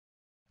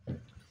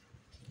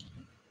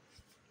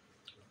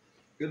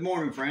Good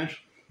morning, friends.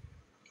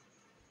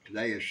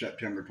 Today is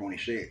September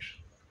 26th,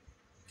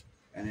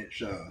 and it's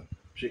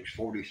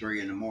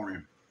 6:43 in the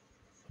morning.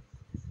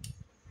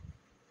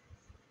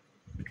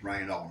 It's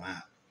rained all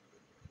night.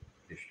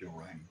 It's still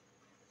raining.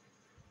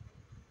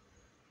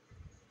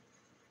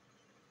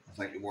 I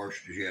think the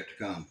worst is yet to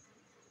come.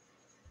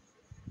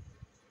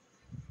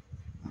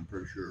 I'm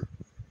pretty sure.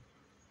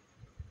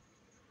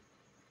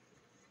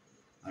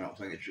 I don't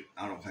think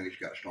it's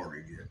got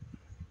started yet.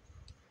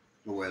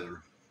 The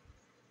weather.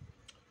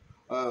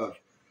 Uh,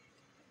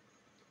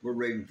 we're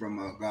reading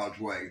from God's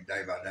Way,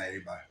 Day by Day,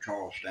 by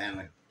Charles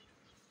Stanley.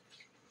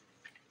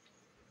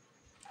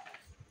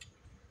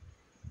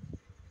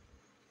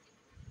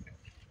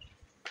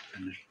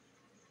 And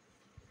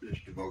this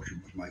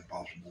devotion was made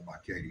possible by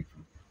Katie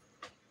from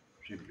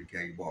Simply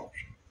Katie Walks.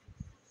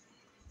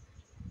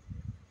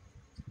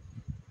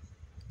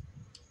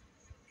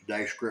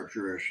 Today's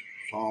scripture is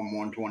Psalm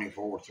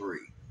 124:3.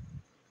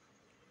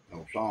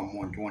 No, Psalm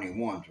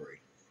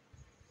 121:3.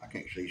 I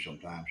can't see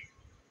sometimes,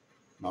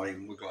 not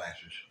even with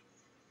glasses.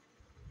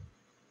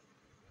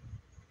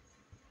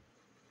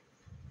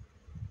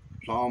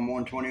 Psalm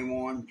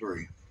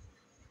 121:3.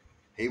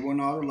 He will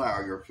not allow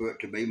your foot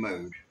to be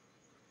moved.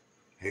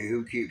 He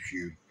who keeps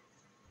you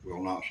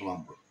will not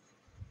slumber.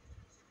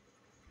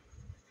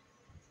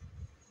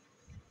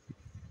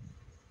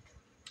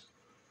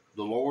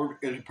 The Lord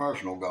is a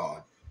personal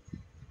God,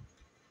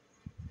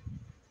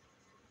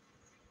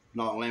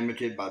 not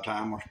limited by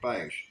time or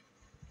space,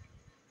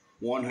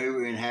 one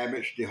who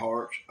inhabits the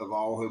hearts of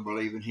all who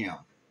believe in him.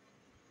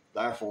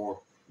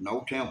 Therefore,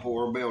 no temple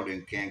or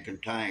building can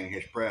contain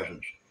his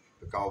presence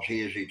because he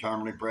is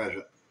eternally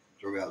present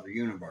throughout the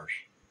universe.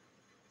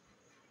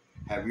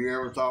 Have you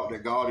ever thought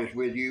that God is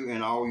with you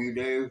in all you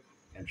do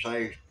and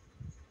say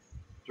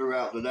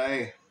throughout the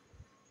day?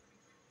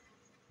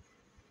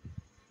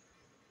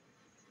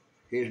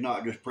 He is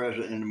not just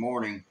present in the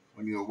morning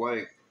when you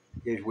awake.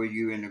 He is with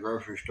you in the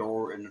grocery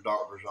store, in the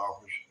doctor's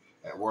office,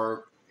 at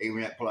work,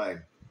 even at play.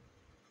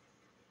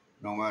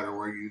 No matter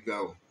where you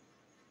go,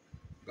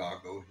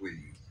 God goes with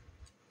you.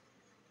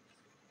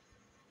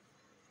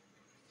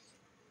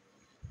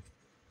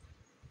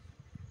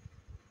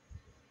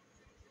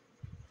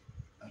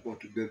 That's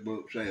what the good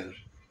book says.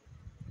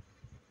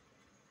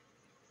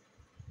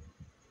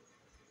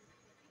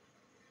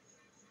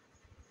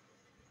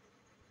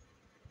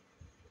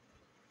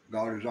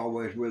 God is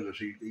always with us.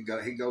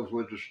 He goes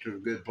with us to the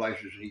good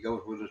places, and he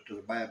goes with us to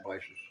the bad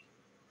places.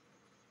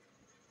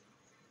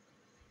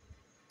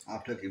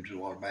 I've took him to a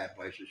lot of bad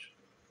places.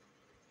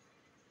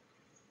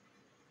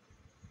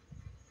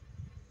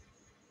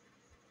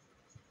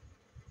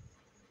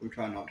 We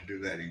try not to do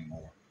that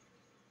anymore.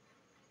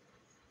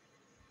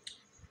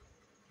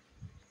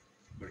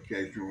 But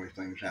occasionally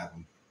things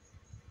happen,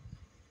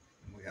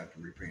 and we have to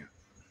repent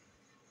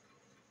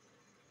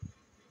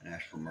and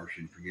ask for mercy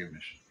and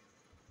forgiveness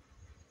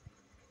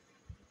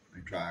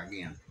and try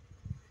again.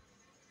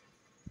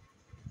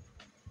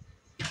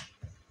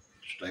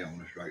 Stay on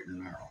the straight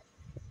and narrow.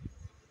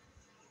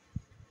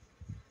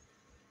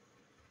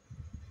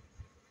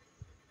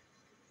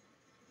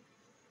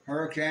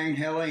 Hurricane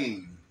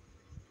Helene,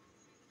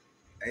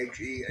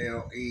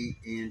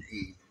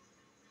 Helene.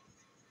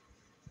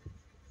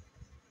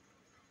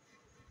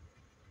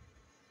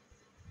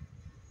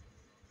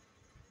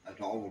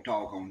 That's all the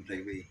talk on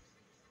TV.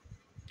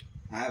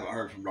 I haven't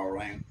heard from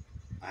Darlene.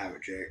 I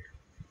haven't checked.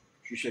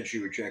 She said she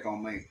would check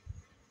on me.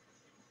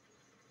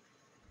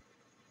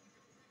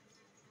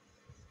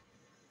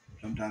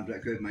 Sometimes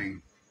that could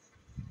mean,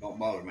 don't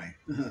bother me.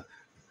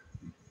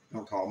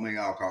 Don't call me,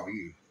 I'll call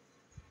you.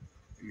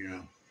 You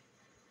know.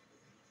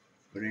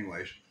 But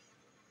anyways,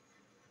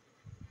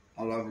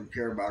 I love her and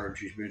care about her, and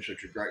she's been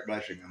such a great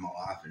blessing in my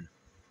life.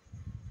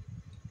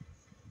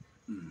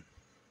 And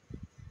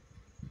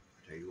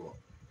I tell you what.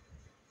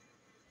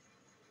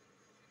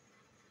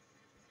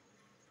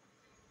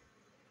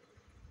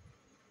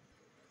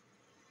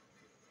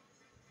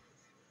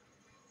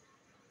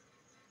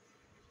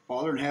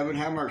 Father in heaven,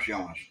 have mercy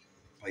on us.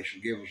 Please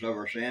forgive us of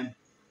our sin.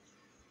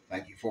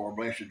 Thank you for our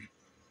blessings.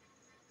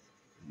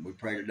 And we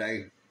pray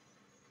today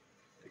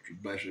that you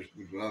bless us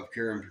with love,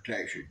 care, and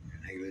protection,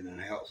 and healing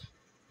and health.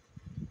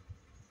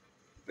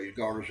 Please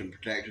guard us and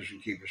protect us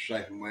and keep us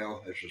safe and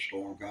well as the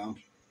storm comes.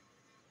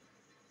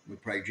 We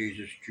pray,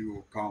 Jesus, that you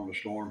will calm the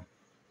storm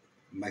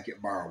and make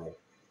it bearable.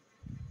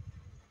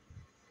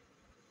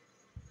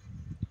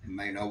 And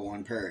may no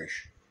one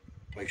perish.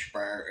 Please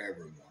spare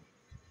everyone.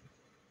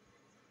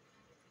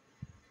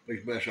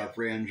 Please bless our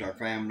friends, our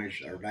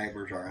families, our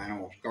neighbors, our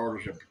animals.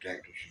 Guard us and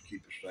protect us and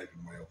keep us safe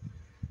and well.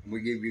 And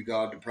we give you,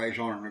 God, the praise,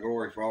 honor, and the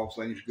glory for all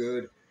things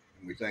good.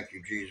 And we thank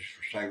you, Jesus,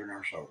 for saving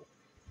our soul.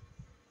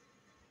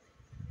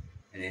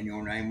 And in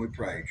your name we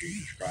pray,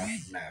 Jesus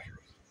Christ of Nazareth.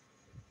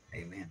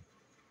 Amen.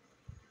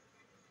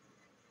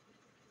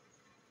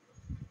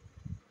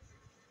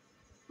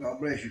 God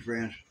bless you,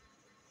 friends.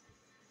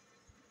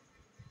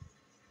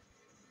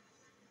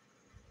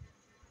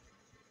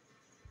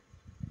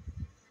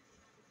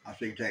 I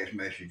see text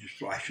messages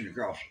flashing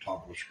across the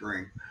top of the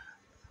screen.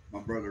 My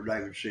brother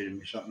David sending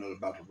me something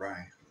about the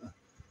rain.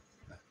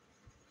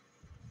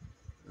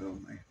 Oh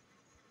man.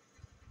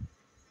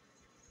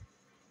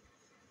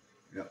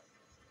 Yep.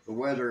 The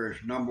weather is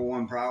number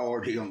one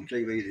priority on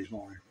TV this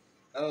morning.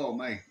 Oh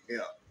man, yeah.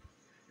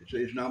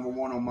 It's number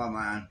one on my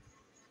mind.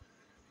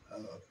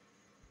 Uh,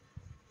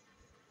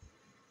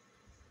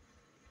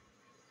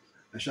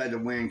 they say the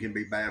wind can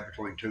be bad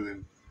between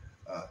 2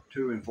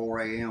 and 4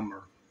 a.m.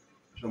 or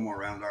somewhere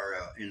around there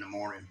in the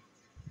morning.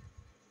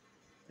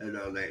 And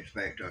they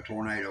expect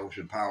tornadoes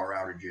and power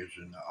outages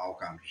and all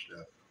kinds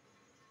of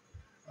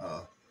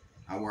stuff.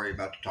 I worry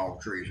about the tall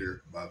trees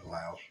here above the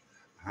house,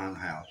 behind the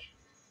house.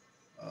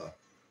 Uh,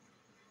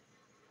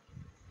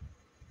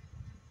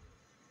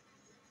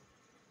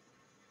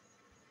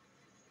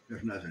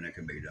 there's nothing that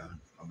can be done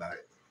about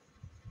it.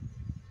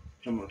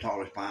 Some of the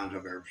tallest pines I've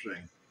ever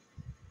seen.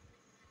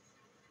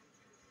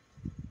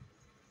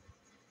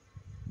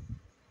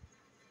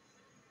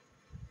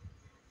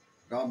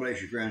 God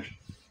bless you, friends.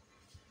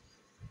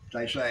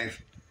 Stay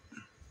safe.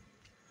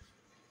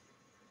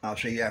 I'll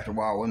see you after a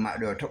while. We might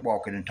do a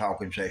walking and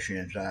talking session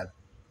inside.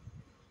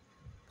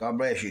 God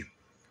bless you.